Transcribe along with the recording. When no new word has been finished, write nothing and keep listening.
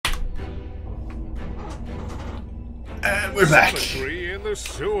And we're back. Symmetry in the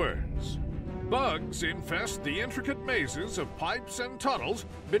sewers. Bugs infest the intricate mazes of pipes and tunnels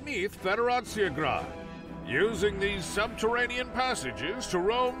beneath Federatiagrad, using these subterranean passages to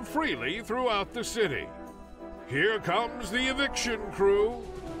roam freely throughout the city. Here comes the eviction crew.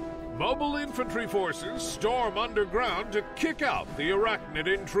 Mobile infantry forces storm underground to kick out the arachnid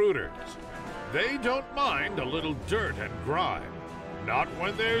intruders. They don't mind a little dirt and grime. Not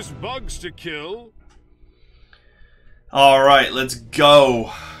when there's bugs to kill. Alright, let's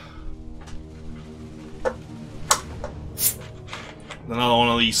go. Another one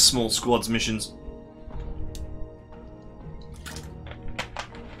of these small squads missions.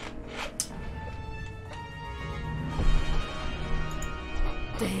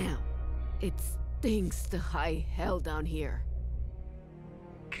 Damn. It stinks to high hell down here.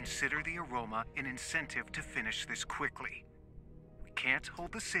 Consider the aroma an incentive to finish this quickly. We can't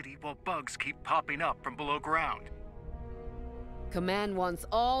hold the city while bugs keep popping up from below ground. Command wants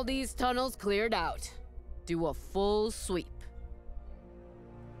all these tunnels cleared out. Do a full sweep.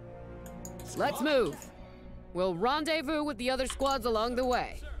 Let's move. We'll rendezvous with the other squads along the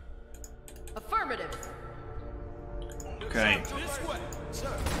way. Affirmative. Okay. This way. Sir,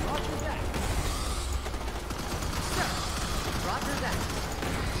 roger that. Sir, roger that.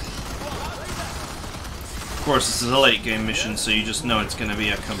 Of course, this is a late game mission, so you just know it's going to be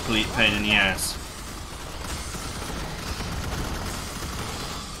a complete pain in the ass.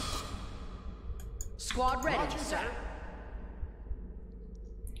 Squad ready, sir.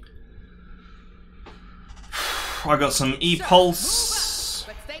 I got some E-Pulse,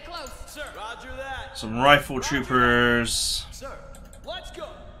 But stay close. Sir, roger that. some rifle troopers, Sir, let's go.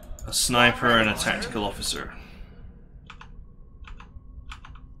 a sniper, and a tactical officer.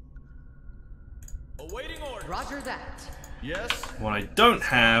 Awaiting order. Roger that. Yes. What I don't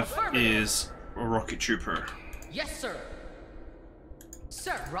have is a rocket trooper. Yes, sir.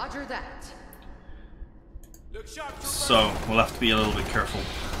 Sir, roger that. Look sharp. So, we'll have to be a little bit careful.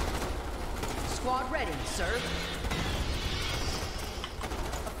 Squad ready, sir.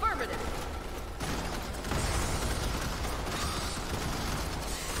 Affirmative.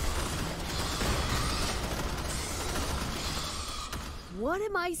 What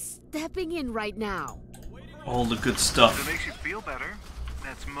am I stepping in right now? All the good If it stuff. makes you feel better,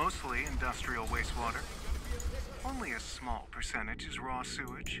 that's mostly industrial wastewater. Only a small percentage is raw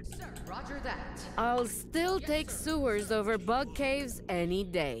sewage. Sir, roger that. I'll still take sewers over bug caves any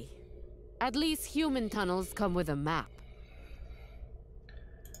day. At least human tunnels come with a map.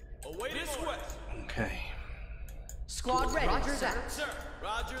 Awaiting this way. Okay. Squad ready, roger that. Sir,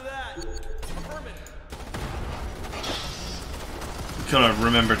 roger that. Affirmative. Gotta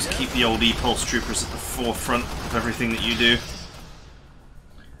remember to keep the old E-Pulse troopers at the forefront of everything that you do,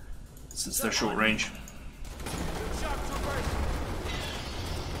 since they're short range. Look sharp, troopers.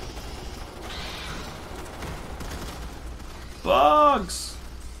 Bugs!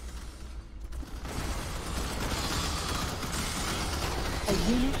 A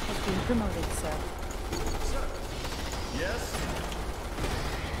unit has been promoted, sir. Sir. Yes.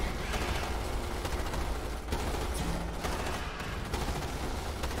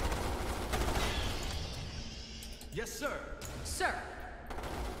 Yes, sir. Sir,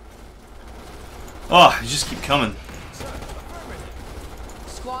 Oh, you just keep coming. Sir, affirmative.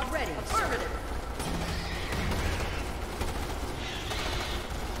 squad ready. Affirmative.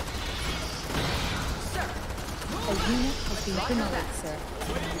 Sir, A unit has been promoted, sir.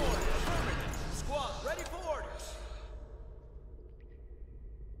 Waiting order. Affirmative. Squad, ready for orders.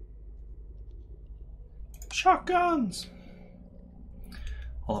 Shotguns!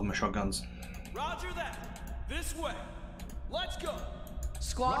 I love my shotguns. Roger that. This way. Let's go.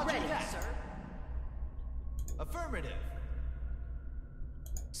 squad Roger ready, that. sir. Affirmative.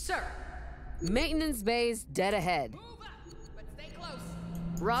 Sir, maintenance bay's dead ahead. But stay close.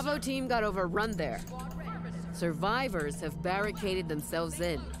 Bravo team got overrun there. Survivors have barricaded themselves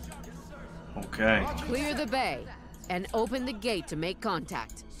in. Okay. Clear the bay and open the gate to make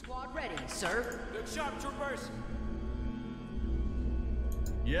contact. Squad ready, sir. Look sharp, troopers.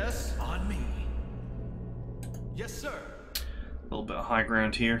 Yes, on me. Yes, sir. A little bit of high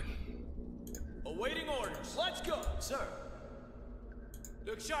ground here. Awaiting orders. Let's go, sir.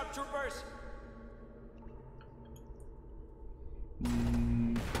 Look sharp, troopers.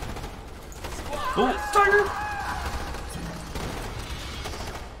 Oh, tiger!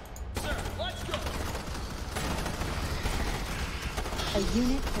 Sir, let's go. A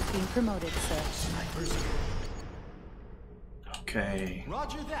unit has been promoted, sir. Snipers. Okay.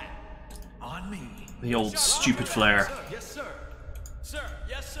 Roger that. On me. The old stupid flare. Sir, yes, sir. Sir,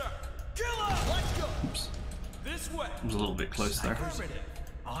 yes, sir. Kill us. Let's go. Oops. This way. I was a little bit close there. Affirmative.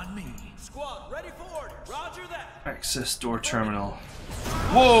 On me. Squad, ready for orders. Roger that. Access door terminal.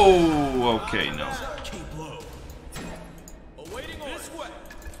 Whoa! Okay, no. Keep low. Awaiting orders. This way.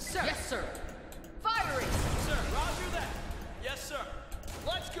 Sir. Yes, sir. Firing. Sir, roger that. Yes, sir.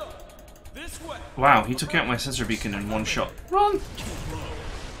 Let's go. This way. Wow, he took out my sensor beacon in one shot. Run! Keep low.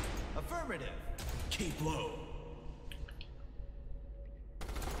 Affirmative. Keep low.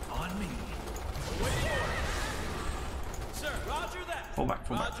 On me. Awaiting orders. Sir, roger that. Pull back,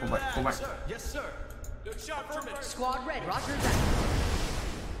 pull back, pull back, pull back. Sir. Yes, sir. Good shot, affirmative. Squad ready. Roger that.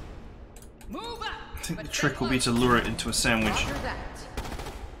 Move up. I think the trick will be to lure it into a sandwich. Roger that.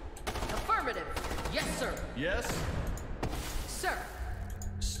 Affirmative. Yes, sir. Yes. Sir.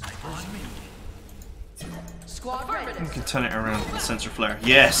 Sniper on me. Squad ready. You can turn it around with the sensor flare.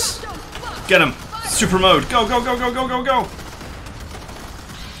 Yes! Get him! Super mode! Go, go, go, go, go, go, go!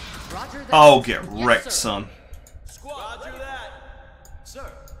 Roger that. Oh, get Yes, wrecked, sir. son. Squad, roger that.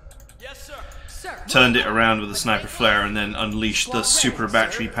 Sir. Yes, sir. Sir. Turned it around with a sniper flare and then unleashed the super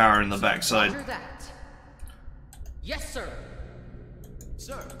battery power in the backside. Roger that. Yes, sir.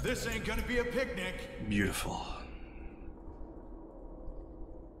 Sir, this ain't gonna be a picnic. Beautiful.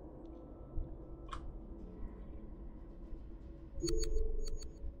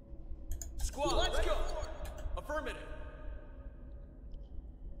 Squad, let's go. Affirmative.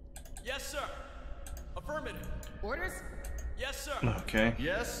 Yes, sir. Affirmative. Orders? Yes, sir. Okay.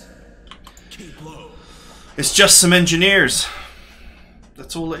 Yes. Keep low. It's just some engineers.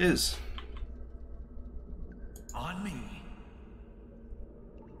 That's all it is. On me.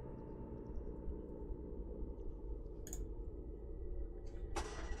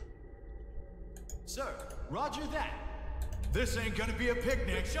 Sir, roger that. This ain't gonna be a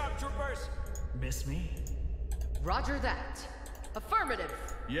picnic. Sharp troopers. Miss me? Roger that. Affirmative.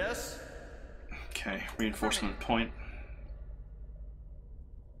 Yes. Okay, reinforcement point.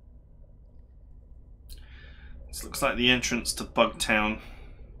 This looks like the entrance to Bugtown.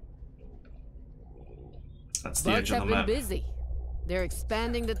 That's the Bugs edge of have the been map. busy. They're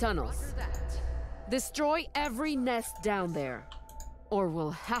expanding the tunnels. Destroy every nest down there, or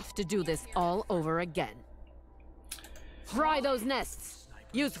we'll have to do this all over again. Fry those nests.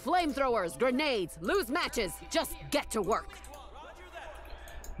 Use flamethrowers, grenades, loose matches. Just get to work.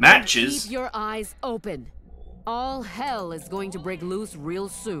 Matches? Keep your eyes open. All hell is going to break loose real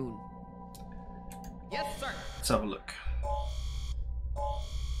soon. Yes, sir. Let's have a look.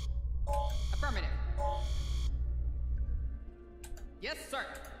 Affirmative. Yes, sir.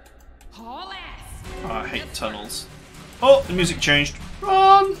 Haul ass. Oh, I hate tunnels. Oh, the music changed.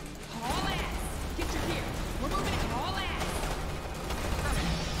 Run! Haul ass. Get your gear. We're moving it. Haul ass.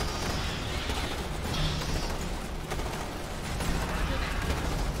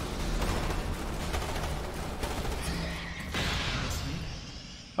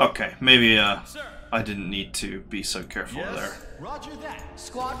 Okay, maybe I didn't need to be so careful there. Roger that.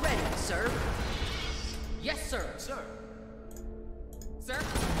 Squad ready, sir. Yes, sir. Sir. Sir.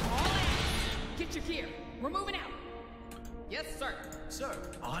 Haul ass. Get your gear. We're moving out. Yes, sir. Sir.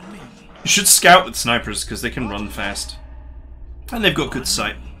 On me. You should scout with snipers because they can run fast. And they've got good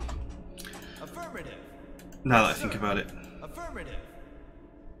sight. Affirmative. Now that I think about it. Affirmative.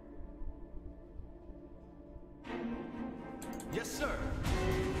 Yes, sir.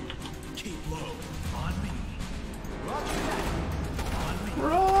 Keep low. On me. Roger that. On me.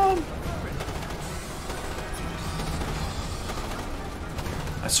 Run!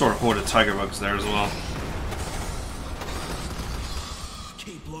 I saw a horde of tiger bugs there as well.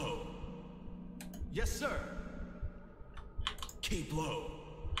 Keep low. Yes, sir. Keep low.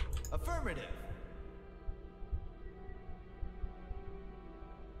 Affirmative.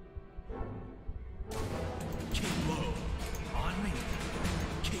 Keep low. On me.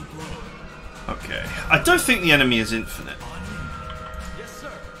 Keep low. Okay. I don't think the enemy is infinite. On me. Yes,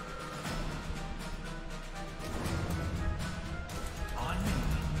 sir. On me.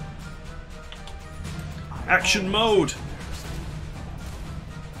 Action mode!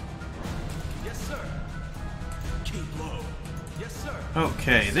 Yes, sir. Keep low. Yes, sir.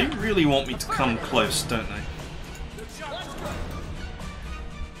 Okay, they really want me to come close, don't they? Good shot. Let's go.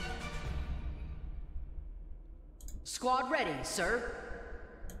 Squad ready, sir.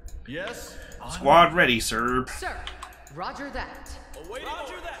 Yes. On Squad ready, sir. Sir. Roger that. Awaiting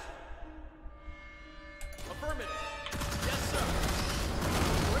Roger that. Affirmative. Yes, sir.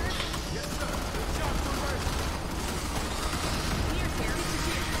 Orders? Yes, sir. Good shot, troopers. Clear here.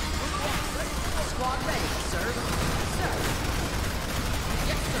 Squad ready, sir. Sir.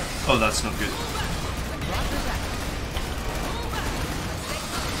 Yes, sir. Oh, that's not good. Roger that.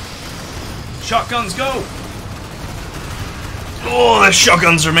 Shotguns, go! Oh, the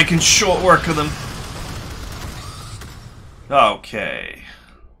shotguns are making short work of them. Okay.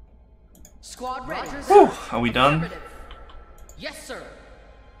 Squad ready. Whew, are we done? Yes, sir.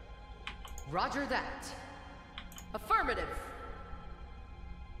 Roger that. Affirmative.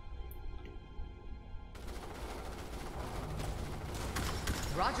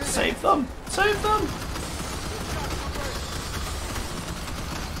 Roger. Save them! Save them!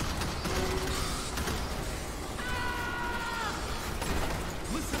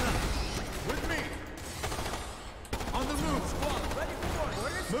 Listen up. With me. On the move, squad. Ready for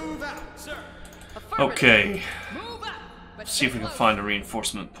orders. Move out, sir. Okay. Move up. But See if we can find a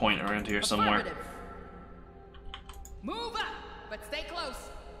reinforcement point around here somewhere. Move up, but stay close.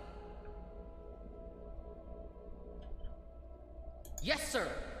 Yes, sir.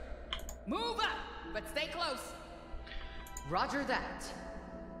 Move up, but stay close. Roger that.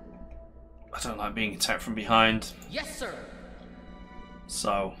 I don't like being attacked from behind. Yes, sir.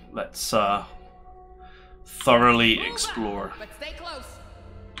 So let's thoroughly Move explore. up, but stay close.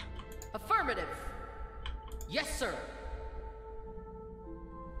 Affirmative. Yes, sir.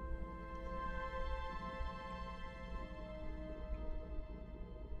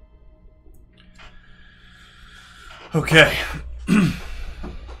 Okay.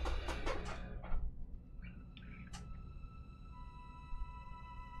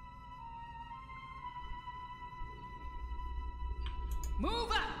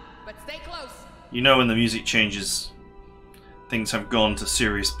 Move up, but stay close. You know when the music changes, things have gone to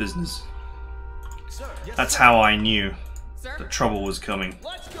serious business. Sir. Yes, That's sir. how I knew Sir. the trouble was coming.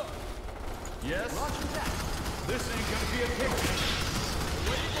 Let's go. Yes. Roger that. This ain't gonna be a picnic.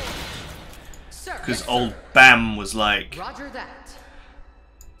 Sir. Because Yes, old sir. Bam was like Roger that.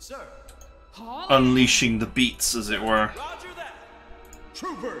 Sir. unleashing the beats, as it were. Roger that.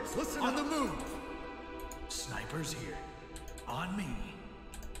 Troopers, listen on the move. Snipers here. On me.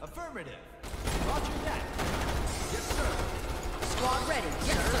 Affirmative. Roger that. Yes, sir. Squad ready.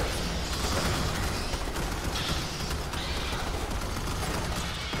 Yes, sir.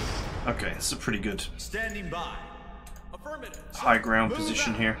 Okay, this is a pretty good Standing by. Affirmative. Sir. high ground Move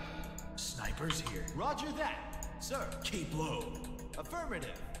position out. here. Snipers here. Roger that. Sir. Keep low.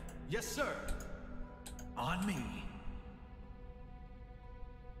 Affirmative. Yes, sir. On me.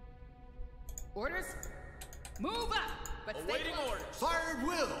 Orders. Move up, but stay close. Fire at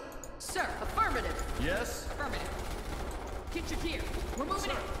will. Sir. Affirmative. Yes. Affirmative. Get your gear. We're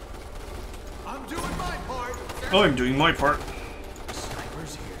moving in. I'm doing my part. Oh, I'm doing my part.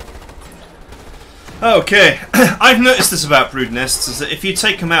 Snipers here. Okay, I've noticed this about brood nests, is that if you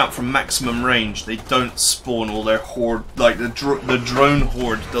take them out from maximum range, they don't spawn all their horde, like the drone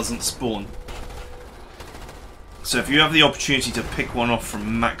horde doesn't spawn. So if you have the opportunity to pick one off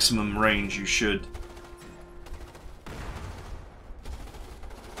from maximum range, you should.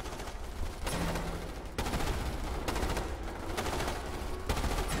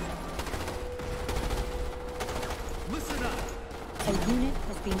 Listen up. A unit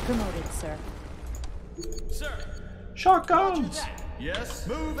has been promoted, sir. Sir. Shotguns! Yes.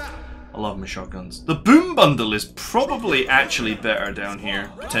 Move out. I love my shotguns. The boom bundle is probably actually better down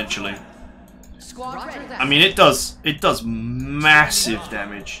here, potentially. Squad ready. I mean, it does massive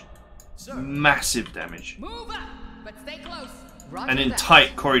damage. Massive damage. Move up, but stay close. And in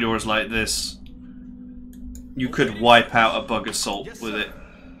tight corridors like this, you could wipe out a bug assault with it.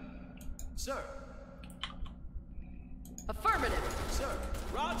 Sir. Affirmative. Sir.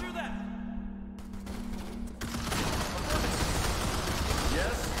 Roger that.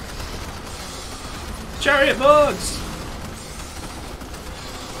 Yes. Chariot bugs!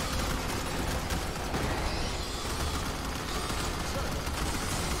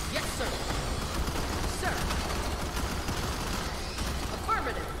 Yes, sir. Sir.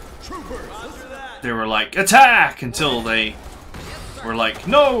 Affirmative. Troopers. Roger that. They were like, attack! Until they were like,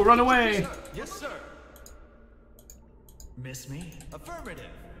 no, run away! Yes, sir. Miss me? Affirmative.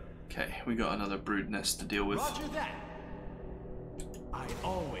 Okay, we got another brood nest to deal with. Roger that. I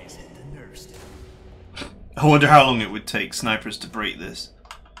always hit the nerve stem. I wonder how long it would take snipers to break this.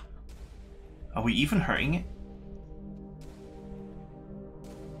 Are we even hurting it?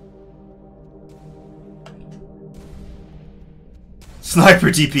 Sniper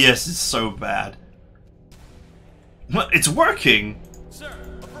DPS is so bad. What? It's working! Sir,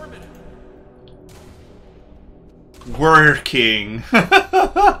 affirmative. Working! Let's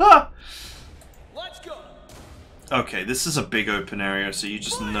go. Okay, this is a big open area, so you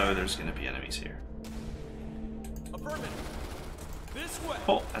just know there's going to be enemies here. Affirmative. This way.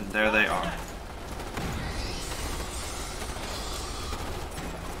 Oh, and there they are.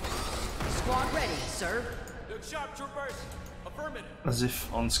 Squad ready, sir. Look sharp, troopers. Affirmative. As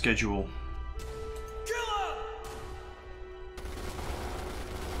if on schedule. Kill him!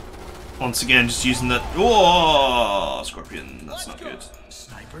 Once again, just using that. Oh, Scorpion. That's not good.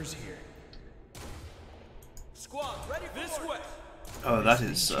 Snipers here. Squad, ready for this way. Oh, that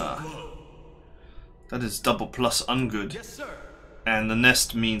is double plus ungood. Yes, sir. And the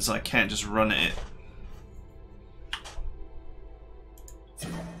nest means I can't just run at it.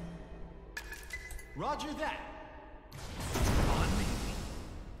 Roger that. On me.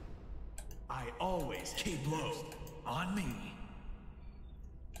 I always keep low. On me.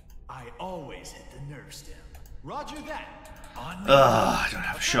 I always hit the nerve stem. Roger that. On me. I don't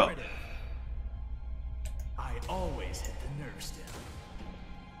have a shot. I always hit the nerve stem.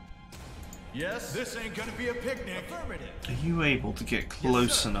 Yes, this ain't gonna be a picnic. Affirmative. Are you able to get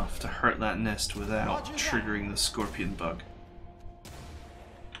close enough to hurt that nest without triggering the scorpion bug?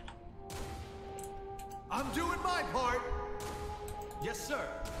 I'm doing my part. Yes, sir.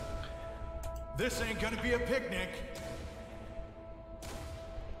 This ain't gonna be a picnic.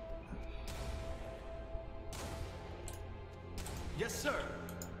 Yes, sir.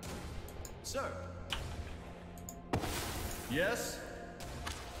 Sir. Yes.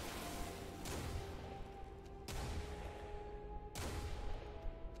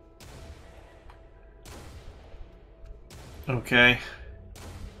 Okay.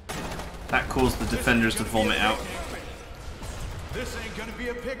 That caused the defenders to vomit out. This ain't gonna be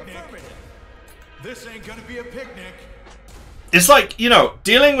a picnic. This ain't gonna be a picnic. It's like, you know,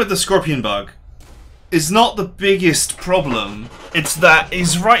 dealing with the scorpion bug is not the biggest problem. It's that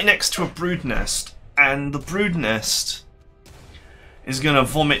he's right next to a brood nest, and the brood nest is gonna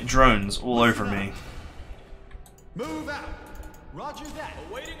vomit drones all over me. Move out. Roger that.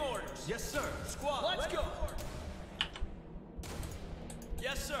 Awaiting orders. Yes, sir. Squad, let's go.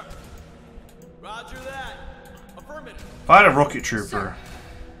 Yes, sir. Roger that. Affirmative. If I had a rocket trooper,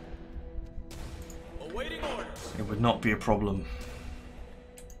 Awaiting orders. it would not be a problem.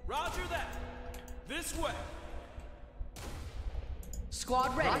 Roger that. This way.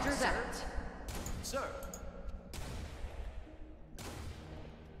 Squad ready. Roger that. Sir.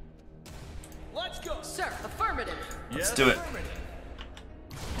 Let's go. Sir, affirmative. Let's do it.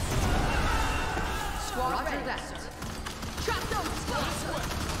 Squad Roger ready. That. Chop those squads.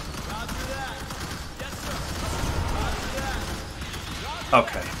 Roger that. Yes, sir. Roger that.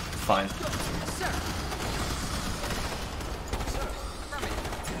 Okay, fine. Sir. Sir,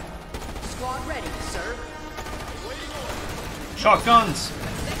 affirmative. Squad ready, sir. Waiting order. Shotguns!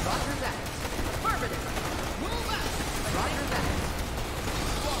 Roger that. Affirmative. Move out. Roger that.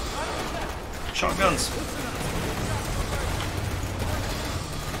 Shotguns!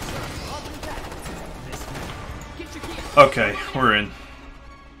 Get your gear. Okay, we're in.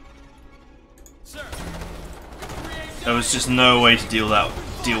 Sir. There was just no way to deal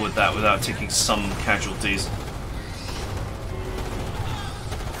with that without taking some casualties.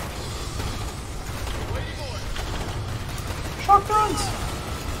 Shotguns!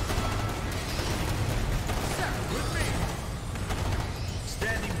 Sir, with me.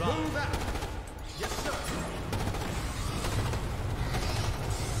 Standing by. Move out. Yes, sir.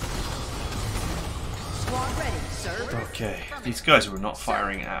 Squad ready, sir. Okay, these guys were not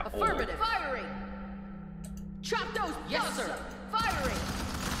firing at all. Affirmative. Firing. Chop those. Yes, sir. Firing.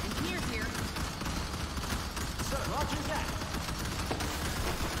 Engineers here. Sir, roger that.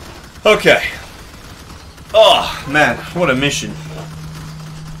 Okay. Oh, man, what a mission.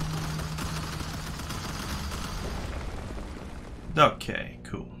 Okay,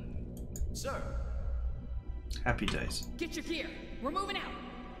 cool. Sir. Happy days. Get your gear. We're moving out.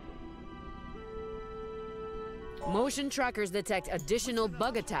 Motion trackers detect additional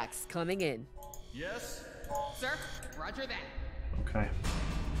bug attacks coming in. Yes. Sir, roger that. Okay.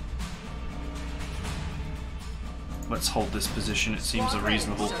 Let's hold this position. It seems a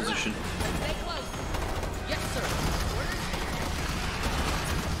reasonable position. Stay close. Yes, sir.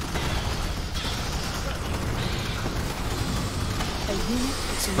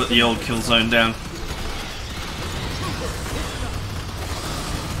 Let's put the old kill zone down.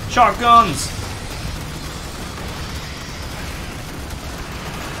 Shotguns!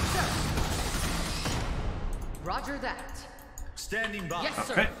 Roger that. Standing by. Yes,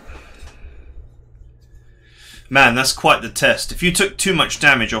 sir. Okay. Man, that's quite the test. If you took too much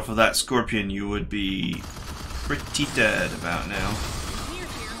damage off of that scorpion, you would be pretty dead about now.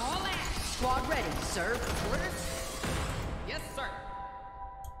 Engineers here. All in. Squad ready, sir. Orders? Yes, sir.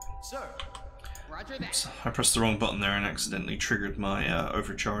 Sir. Roger that. Oops, I pressed the wrong button there and accidentally triggered my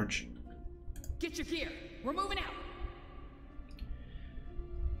overcharge. Get your gear. We're moving out.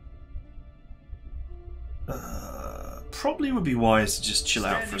 probably would be wise to just chill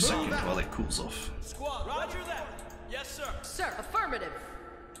out for a second while it cools off. Squad, roger that. Yes, sir. Sir, affirmative.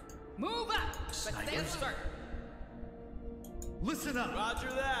 Move up, but stand start. Listen up. Roger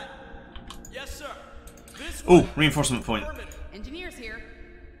that. Yes, sir. This Oh, way. reinforcement point. Affirmative. Engineers here.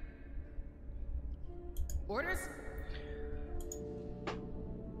 Orders?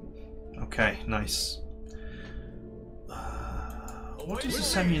 Okay, nice. What does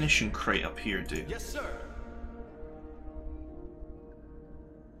this ammunition crate up here do? Yes, sir.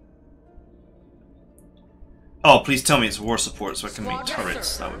 Oh, please tell me it's war support so I can make Squad, yes, turrets.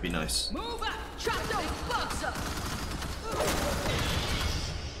 sir. That would be nice. Move up! Chop those bugs up!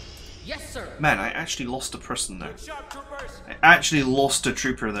 Yes, sir. Man, I actually lost a person there. Good job, troopers. I actually lost a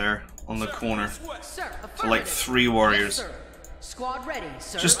trooper there on the corner. This way. Sir, To like affirmative. 3 warriors. Yes, sir. Squad ready,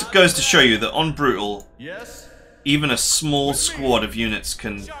 sir. Just goes to show you that on Brutal, Yes. even a small squad of units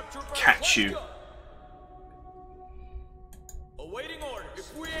can Job, troopers. catch Let's you. go. Awaiting orders.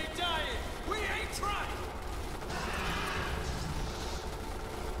 If we ain't dying, we ain't trying.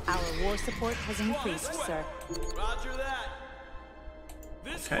 Our war support has increased, sir. Roger that.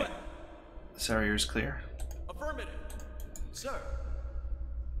 This Okay. way. This area is clear. Affirmative. Sir.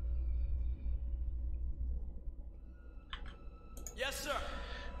 Yes, sir.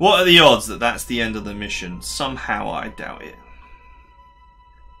 What are the odds that that's the end of the mission? Somehow I doubt it.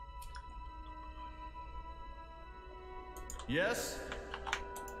 Yes.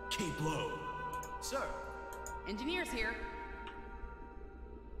 Keep low. Sir. Engineers here.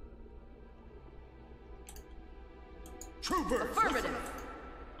 Troopers. Affirmative.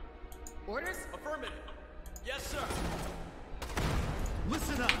 Orders? Affirmative. Yes, sir.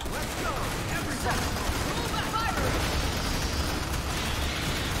 Listen up. Let's go. Everybody. Move up, fire!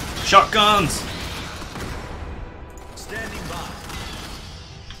 Shotguns! Standing by.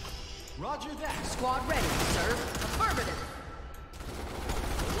 Roger that. Squad ready, sir. Affirmative.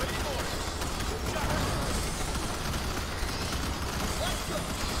 Awaiting orders. Good job. Let's go.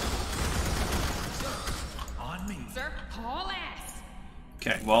 Sir. On me. Sir, haul ass.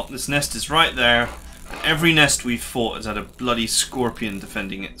 Okay, well, this nest is right there. Every nest we've fought has had a bloody scorpion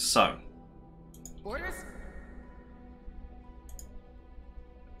defending it, so. Orders?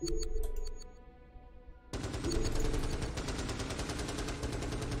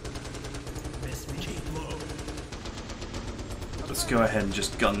 Miss me. Keep low. Let's go ahead and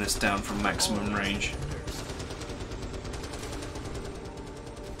just gun this down from maximum range.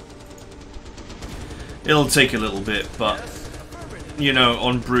 It'll take a little bit, but, Yes. Affirmative. you know,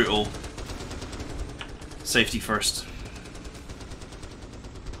 on Brutal, safety first.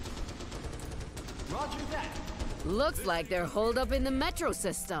 Roger that. Looks like they're holed up in the metro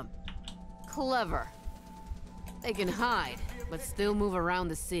system. Clever. They can hide, but still move around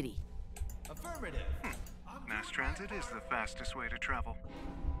the city. Affirmative. Mass transit is the fastest way to travel,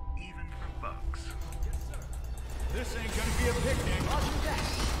 even for bugs. This ain't gonna be a picnic. Roger that.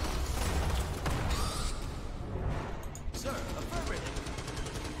 Sir, affirmative.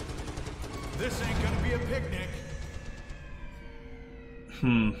 This ain't gonna be a picnic.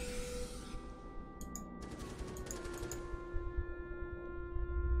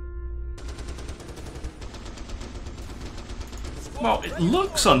 Well, it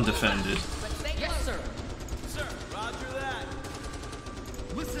looks undefended. Yes, sir. Sir, roger that.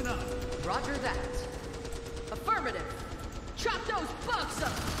 Listen up. Roger that. Affirmative. Chop those bugs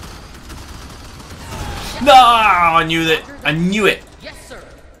up. No, I knew that. I knew it. Yes, sir.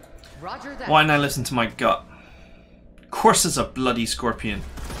 Roger that. Why didn't I listen to my gut? Of course it's a bloody scorpion.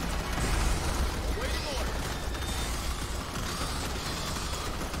 Awaiting orders.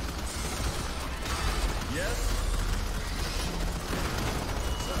 Yes.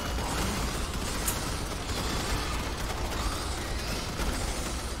 Sir.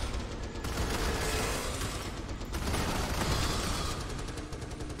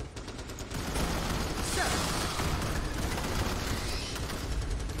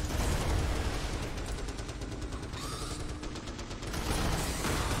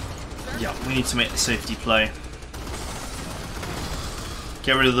 Yeah, we need to make the safety play.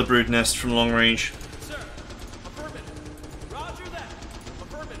 Get rid of the brood nest from long range. Sir. Affirmative. Roger that.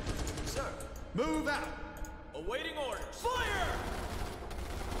 Affirmative. Sir. Move out. Awaiting orders. Fire!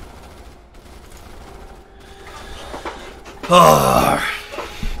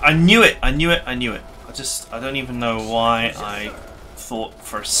 I knew it, I knew it, I knew it. I don't even know why I thought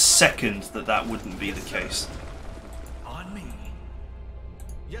for a second that that wouldn't be the case. On me.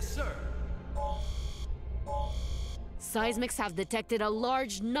 Yes, sir. Seismics have detected a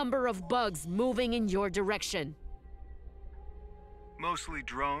large number of bugs moving in your direction. Mostly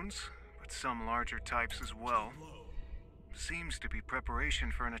drones, but some larger types as well. Seems to be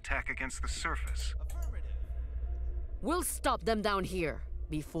preparation for an attack against the surface. We'll stop them down here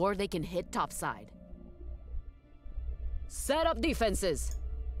before they can hit topside. Set up defenses.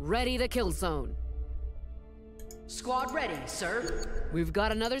 Ready the kill zone. Squad ready, sir. We've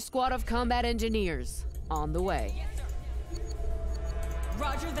got another squad of combat engineers on the way.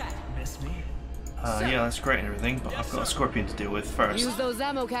 Roger that. Miss me? Yeah, that's great and everything, but I've got a scorpion to deal with first. Use those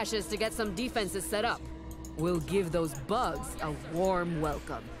ammo caches to get some defenses set up. We'll give those bugs a warm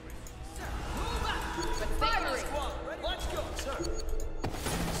welcome. Firing. Let's go, sir.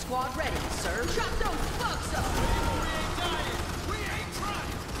 Squad ready, sir. Shut those bugs up. We ain't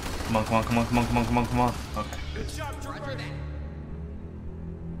trying. Come on, come on, come on, come on, come on, come on, come on. Okay, good. Roger that.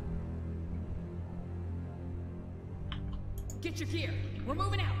 Get your gear. We're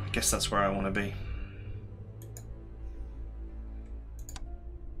moving out. I guess that's where I want to be.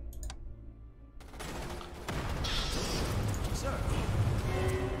 Sir.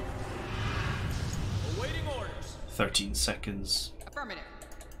 Awaiting orders. 13 seconds. Affirmative.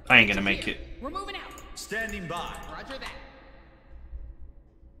 I ain't gonna make it. We're moving out. Standing by. Roger that.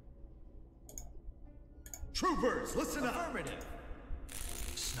 Troopers, listen up. Affirmative.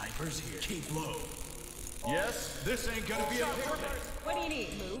 Snipers here. Keep low. Yes, this ain't gonna be a picnic. What do you need?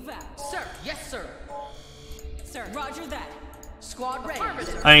 Move out. Sir. Yes, sir. Sir. Roger that. Squad ready.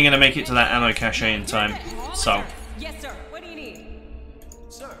 Sir. I ain't gonna make it to that ammo cache in time, so. Yes, sir. What do you need?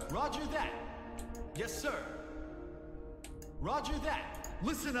 Sir, roger that. Yes, sir. Roger that.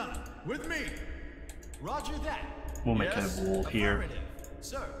 Listen up. With me. Roger that. We'll make Yes, a wall here. affirmative.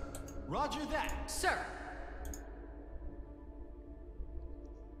 Sir, roger that. Sir.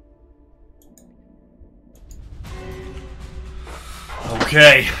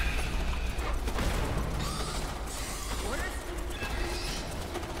 Okay.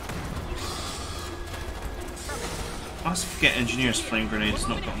 I also forget engineers flame grenades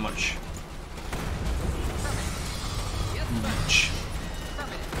not got much.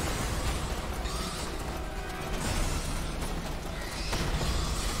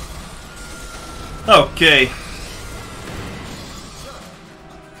 Okay.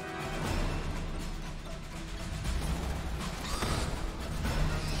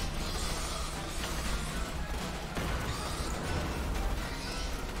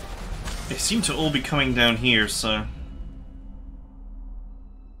 They seem to all be coming down here, so...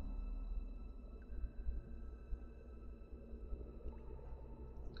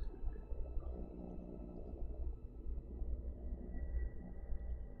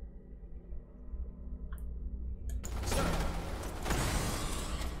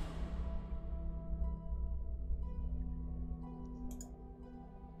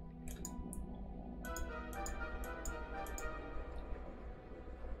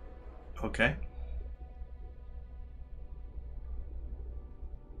 Okay.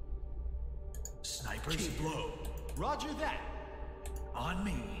 Snipers keep low. Roger that. On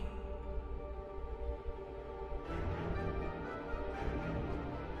me.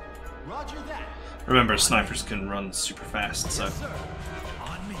 Roger that. Remember, snipers can run super fast, so Yes, sir.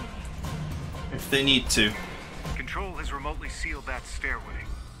 On me. if they need to. Control has remotely sealed that stairway.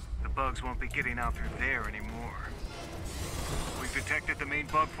 The bugs won't be getting out through there anymore. We've detected the main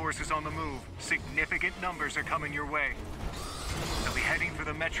bug forces on the move. Significant numbers are coming your way. They'll be heading for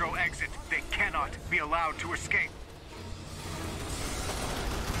the metro exit. They cannot be allowed to escape.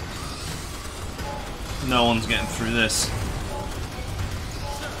 No one's getting through this.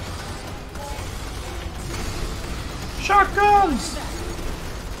 Shotguns!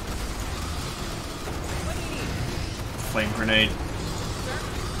 Flame grenade.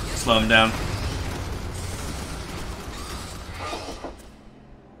 Slow him down.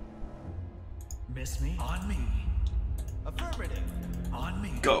 Miss me? On me. Affirmative. On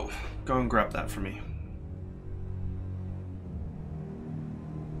me. Go. Go and grab that for me.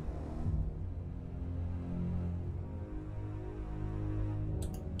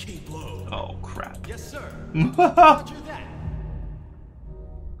 Keep low. Oh, crap. Yes, sir. Oh, Roger that.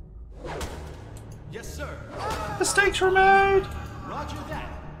 Yes, sir. mistakes were made! Roger that.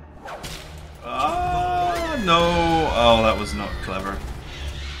 Oh, no. Oh, that was not clever.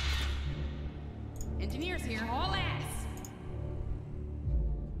 Engineers here. All ass.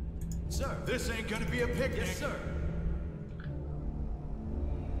 Sir, this ain't gonna be a picnic. Yes, sir.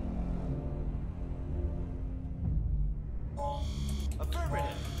 Affirmative.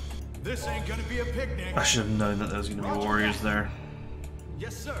 This ain't gonna be a picnic. I should have known that there was going to be warriors there.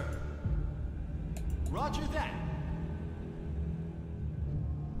 Yes, sir. Roger that.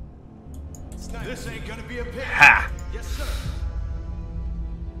 This ain't gonna be a picnic. Ha! Yes, sir.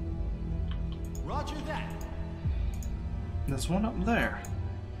 Roger that. There's one up there.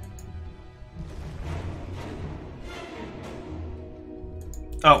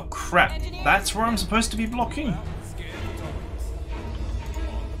 Oh crap, that's where I'm supposed to be blocking.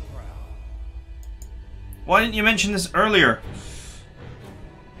 Why didn't you mention this earlier?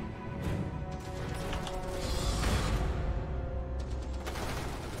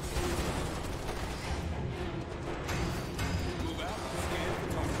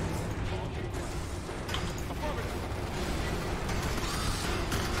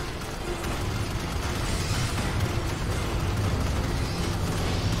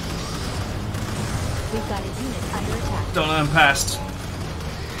 We've got a unit under attack. Don't let him past.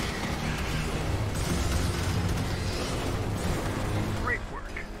 Great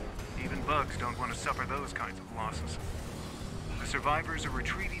work. Even bugs don't want to suffer those kinds of losses. The survivors are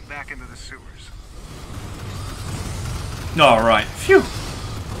retreating back into the sewers. Alright, phew.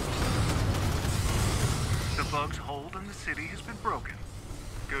 The bugs' hold on the city has been broken.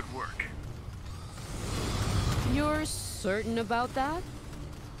 Good work. You're certain about that?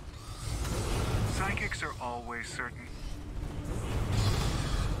 Psychics are always certain.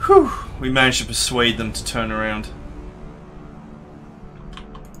 Whew, we managed to persuade them to turn around.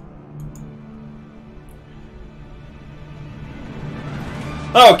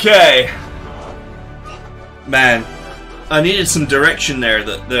 Okay. Man, I needed some direction there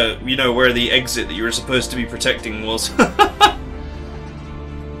that you know where the exit that you were supposed to be protecting was.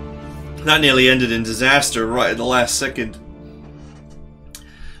 That nearly ended in disaster right at the last second.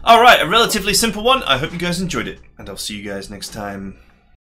 Alright, a relatively simple one. I hope you guys enjoyed it, and I'll see you guys next time.